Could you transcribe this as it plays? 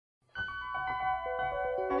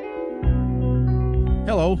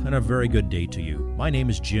Hello, and a very good day to you. My name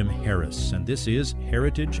is Jim Harris, and this is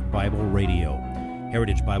Heritage Bible Radio.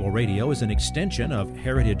 Heritage Bible Radio is an extension of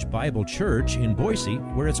Heritage Bible Church in Boise,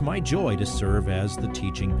 where it's my joy to serve as the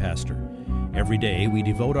teaching pastor. Every day, we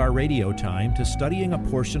devote our radio time to studying a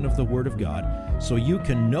portion of the Word of God so you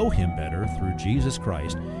can know Him better through Jesus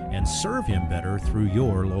Christ and serve Him better through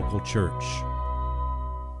your local church.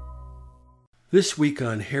 This week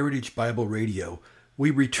on Heritage Bible Radio, we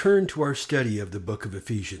return to our study of the book of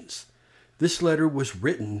Ephesians. This letter was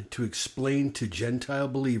written to explain to Gentile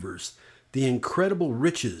believers the incredible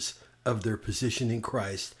riches of their position in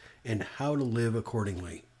Christ and how to live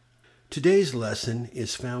accordingly. Today's lesson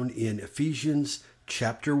is found in Ephesians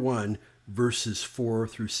chapter 1, verses 4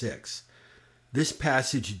 through 6. This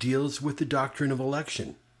passage deals with the doctrine of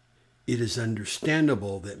election. It is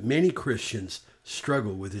understandable that many Christians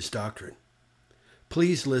struggle with this doctrine.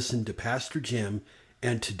 Please listen to Pastor Jim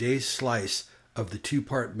and today's slice of the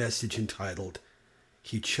two-part message entitled,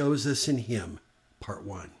 He Chose Us in Him, Part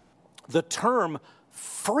 1. The term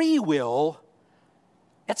free will,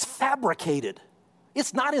 it's fabricated.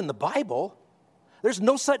 It's not in the Bible. There's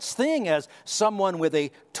no such thing as someone with a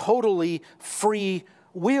totally free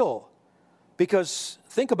will. Because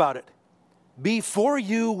think about it. Before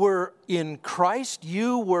you were in Christ,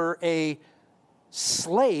 you were a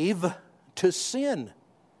slave to sin.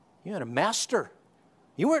 You had a master.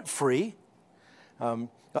 You weren't free.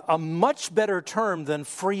 A much better term than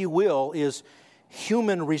free will is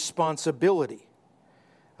human responsibility.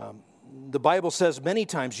 The Bible says many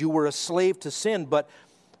times you were a slave to sin, but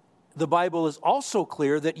the Bible is also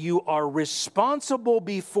clear that you are responsible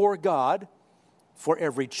before God for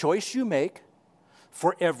every choice you make,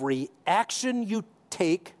 for every action you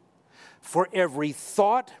take, for every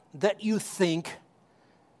thought that you think,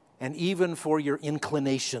 and even for your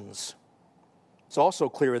inclinations. It's also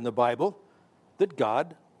clear in the Bible that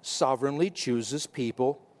God sovereignly chooses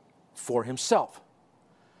people for Himself.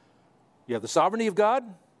 You have the sovereignty of God,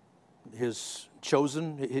 His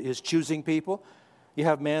choosing people. You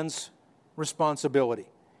have man's responsibility.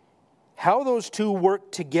 How those two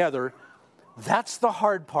work together, that's the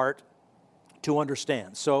hard part to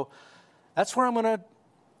understand. So that's where I'm going to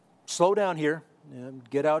slow down here.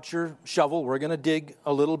 Get out your shovel. We're going to dig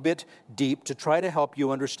a little bit deep to try to help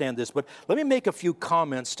you understand this. But let me make a few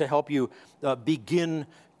comments to help you begin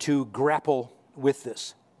to grapple with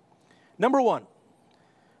this. Number one,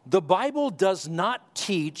 the Bible does not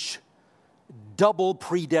teach double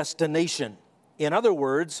predestination. In other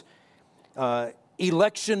words,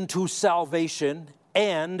 election to salvation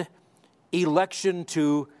and election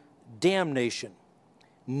to damnation.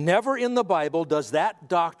 Never in the Bible does that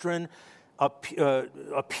doctrine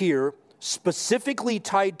appear specifically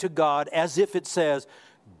tied to God as if it says,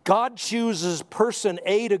 God chooses person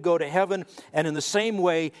A to go to heaven, and in the same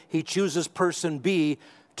way, He chooses person B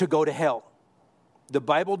to go to hell. The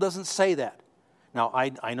Bible doesn't say that. Now,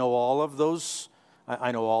 I know all of those.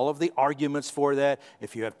 I know all of the arguments for that.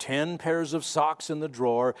 If you have 10 pairs of socks in the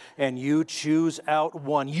drawer and you choose out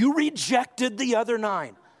one, you rejected the other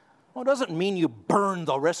 9. Well, it doesn't mean you burn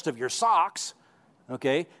the rest of your socks.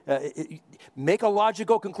 Okay, make a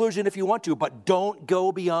logical conclusion if you want to, but don't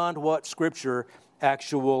go beyond what Scripture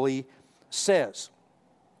actually says.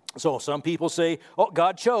 So some people say, oh,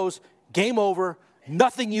 God chose, game over,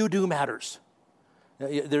 nothing you do matters.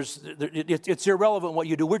 It's irrelevant what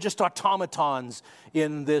you do. We're just automatons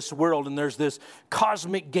in this world, and there's this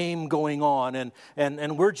cosmic game going on,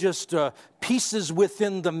 and we're just pieces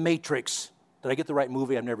within the matrix. Did I get the right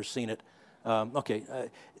movie? I've never seen it.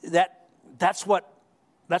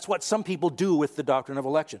 That's what some people do with the doctrine of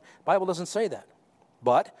election. The Bible doesn't say that.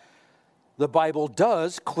 But the Bible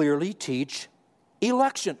does clearly teach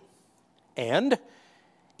election. And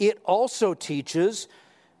it also teaches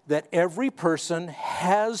that every person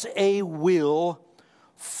has a will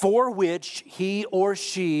for which he or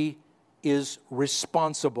she is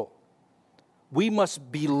responsible. We must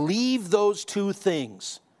believe those two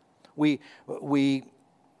things. We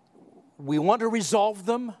want to resolve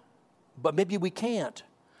them, but maybe we can't.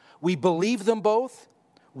 We believe them both,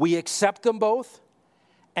 we accept them both,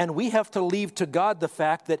 and we have to leave to God the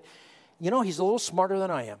fact that, He's a little smarter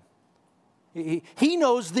than I am. He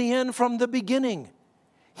knows the end from the beginning.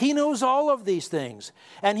 He knows all of these things,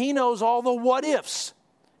 and He knows all the what-ifs,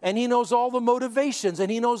 and He knows all the motivations,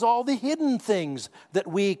 and He knows all the hidden things that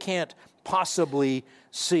we can't possibly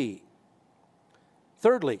see.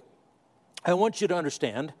 Thirdly, I want you to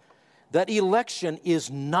understand that election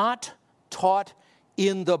is not taught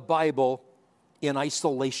in the Bible in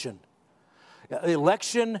isolation.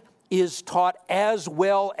 Election is taught as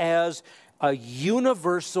well as a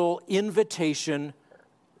universal invitation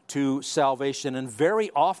to salvation. And very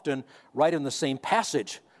often, right in the same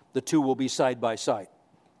passage, the two will be side by side.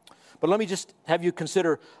 But let me just have you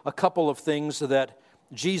consider a couple of things that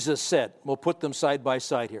Jesus said. We'll put them side by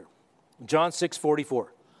side here. John 6:44.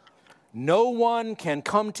 No one can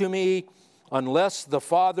come to me unless the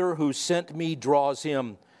Father who sent me draws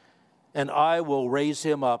him, and I will raise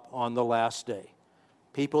him up on the last day.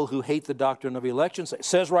 People who hate the doctrine of election say, it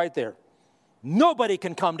says right there, nobody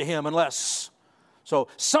can come to him unless. So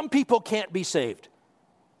some people can't be saved.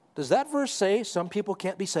 Does that verse say some people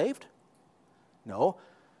can't be saved? No.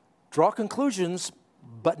 Draw conclusions,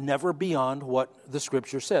 but never beyond what the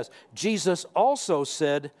Scripture says. Jesus also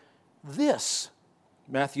said this,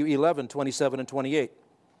 Matthew 11:27 and 28.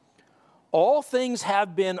 All things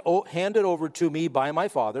have been handed over to me by my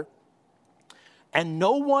Father, and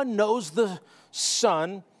no one knows the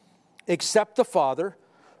Son except the Father,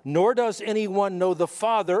 nor does anyone know the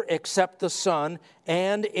Father except the Son,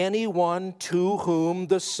 and anyone to whom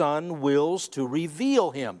the Son wills to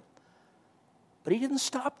reveal him. But he didn't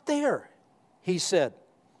stop there. He said,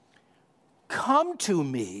 come to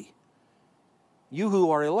me, you who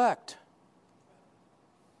are elect.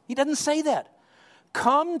 He doesn't say that.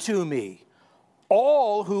 Come to me,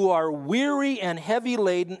 all who are weary and heavy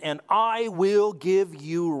laden, and I will give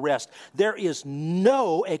you rest. There is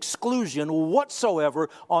no exclusion whatsoever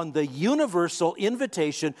on the universal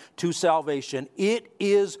invitation to salvation. It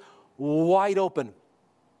is wide open.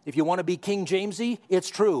 If you want to be King Jamesy, it's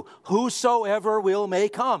true. Whosoever will may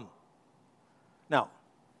come. Now,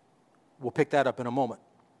 we'll pick that up in a moment.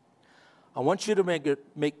 I want you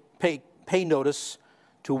to pay notice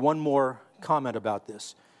to one more comment about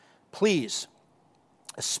this. Please,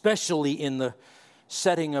 especially in the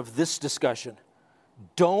setting of this discussion,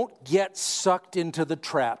 don't get sucked into the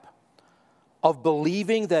trap of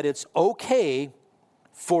believing that it's okay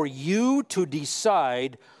for you to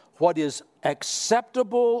decide what is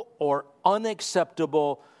acceptable or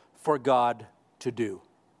unacceptable for God to do.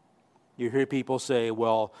 You hear people say,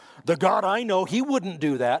 well, the God I know, he wouldn't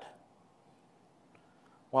do that.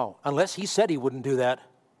 Wow, unless he said he wouldn't do that.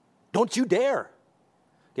 Don't you dare.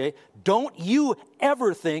 Okay? Don't you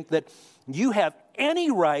ever think that you have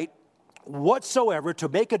any right whatsoever to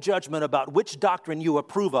make a judgment about which doctrine you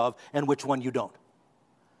approve of and which one you don't.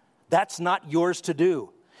 That's not yours to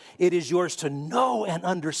do. It is yours to know and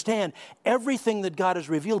understand everything that God has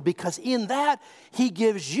revealed, because in that, he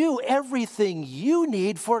gives you everything you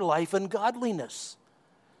need for life and godliness.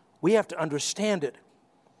 We have to understand it.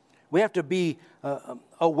 We have to be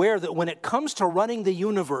aware that when it comes to running the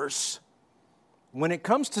universe, when it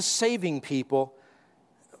comes to saving people,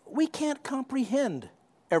 we can't comprehend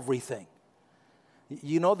everything.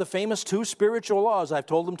 You know the famous two spiritual laws. I've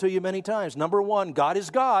told them to you many times. Number one, God is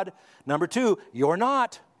God. Number two, you're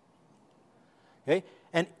not. Okay?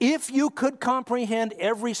 And if you could comprehend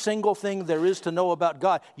every single thing there is to know about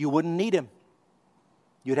God, you wouldn't need him.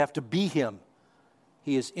 You'd have to be him.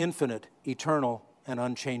 He is infinite, eternal, and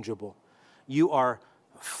unchangeable. You are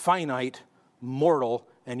finite, mortal,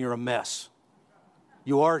 and you're a mess.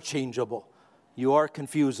 You are changeable. You are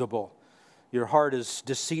confusable. Your heart is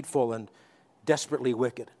deceitful and desperately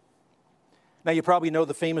wicked. Now, you probably know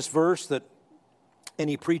the famous verse that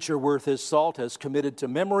any preacher worth his salt has committed to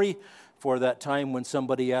memory for that time when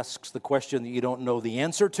somebody asks the question that you don't know the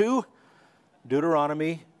answer to.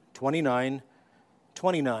 Deuteronomy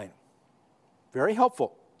 29:29. Very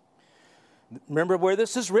helpful. Remember where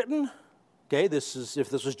this is written? Okay, if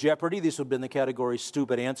this was Jeopardy, this would have been the category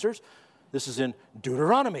stupid answers. This is in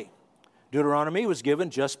Deuteronomy. Deuteronomy was given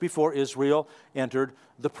just before Israel entered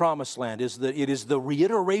the Promised Land. It is the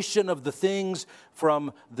reiteration of the things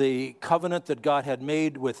from the covenant that God had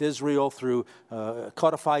made with Israel through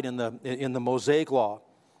codified in the Mosaic Law.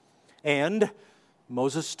 And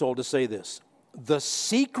Moses told to say this: the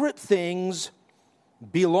secret things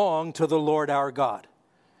belong to the Lord our God.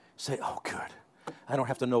 Say, oh, good. I don't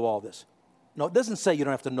have to know all this. No, it doesn't say you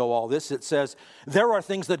don't have to know all this. It says there are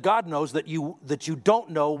things that God knows that you don't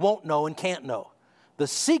know, won't know, and can't know. The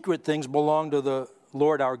secret things belong to the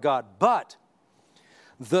Lord our God. But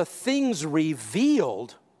the things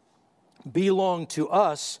revealed belong to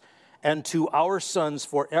us and to our sons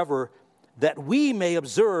forever, that we may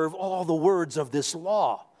observe all the words of this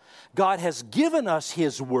law. God has given us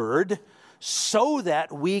his word so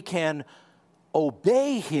that we can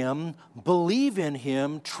obey him, believe in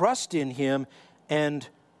him, trust in him, and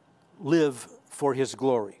live for his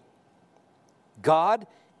glory. God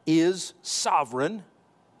is sovereign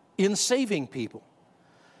in saving people.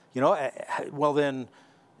 You know, well then,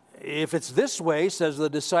 if it's this way, says the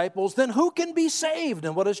disciples, then who can be saved?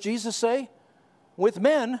 And what does Jesus say? With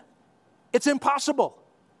men, it's impossible.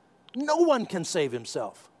 No one can save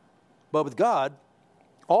himself. But with God,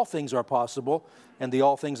 all things are possible, and the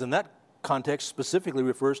all things in that context specifically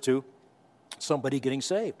refers to somebody getting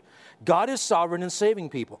saved. God is sovereign in saving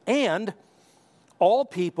people, and all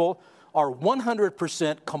people are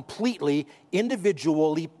 100% completely,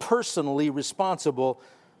 individually, personally responsible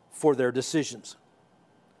for their decisions.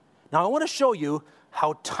 Now, I want to show you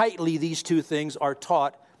how tightly these two things are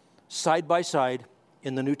taught side by side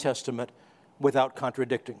in the New Testament without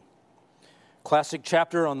contradicting. Classic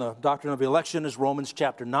chapter on the doctrine of election is Romans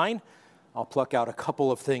chapter 9. I'll pluck out a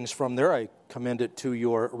couple of things from there. I commend it to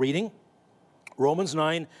your reading. Romans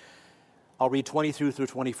 9, I'll read 23 through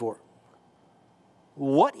 24.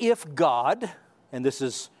 What if God, and this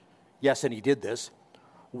is, yes, and he did this,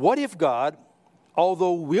 what if God,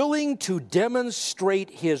 although willing to demonstrate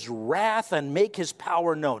his wrath and make his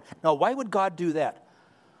power known. Now, why would God do that?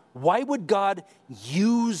 Why would God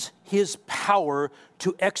use his power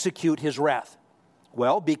to execute his wrath?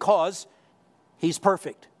 Well, because he's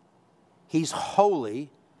perfect, he's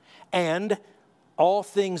holy, and all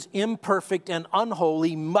things imperfect and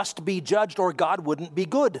unholy must be judged, or God wouldn't be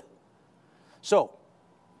good. So,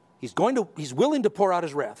 he's willing to pour out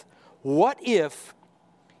his wrath. What if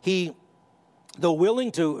he, though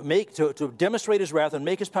willing to demonstrate his wrath and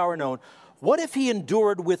make his power known, what if he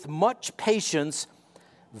endured with much patience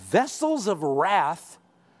vessels of wrath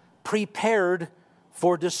prepared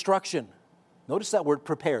for destruction? Notice that word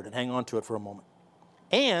prepared and hang on to it for a moment.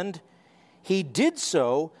 And he did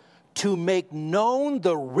so to make known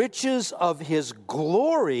the riches of his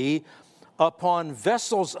glory upon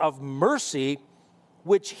vessels of mercy,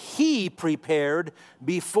 which he prepared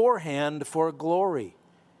beforehand for glory.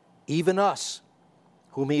 Even us,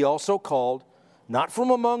 whom he also called, not from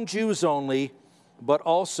among Jews only, but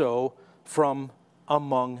also from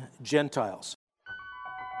among Gentiles.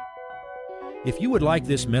 If you would like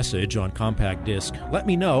this message on compact disc, let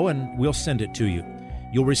me know and we'll send it to you.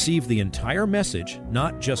 You'll receive the entire message,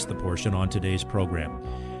 not just the portion on today's program.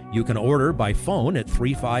 You can order by phone at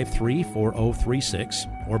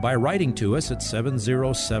 353-4036 or by writing to us at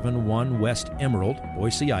 7071 West Emerald,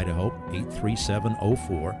 Boise, Idaho,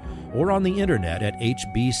 83704, or on the internet at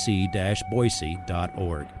hbc-boise.org.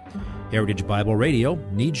 Heritage Bible Radio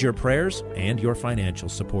needs your prayers and your financial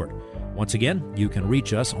support. Once again, you can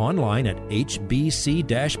reach us online at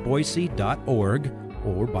hbc-boise.org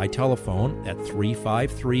or by telephone at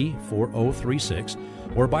 353-4036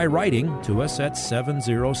 or by writing to us at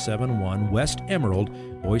 7071 West Emerald,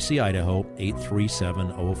 Boise, Idaho,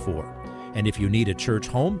 83704. And if you need a church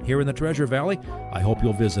home here in the Treasure Valley, I hope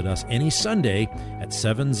you'll visit us any Sunday at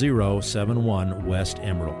 7071 West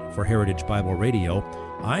Emerald. For Heritage Bible Radio,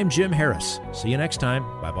 I'm Jim Harris. See you next time.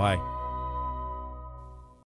 Bye-bye.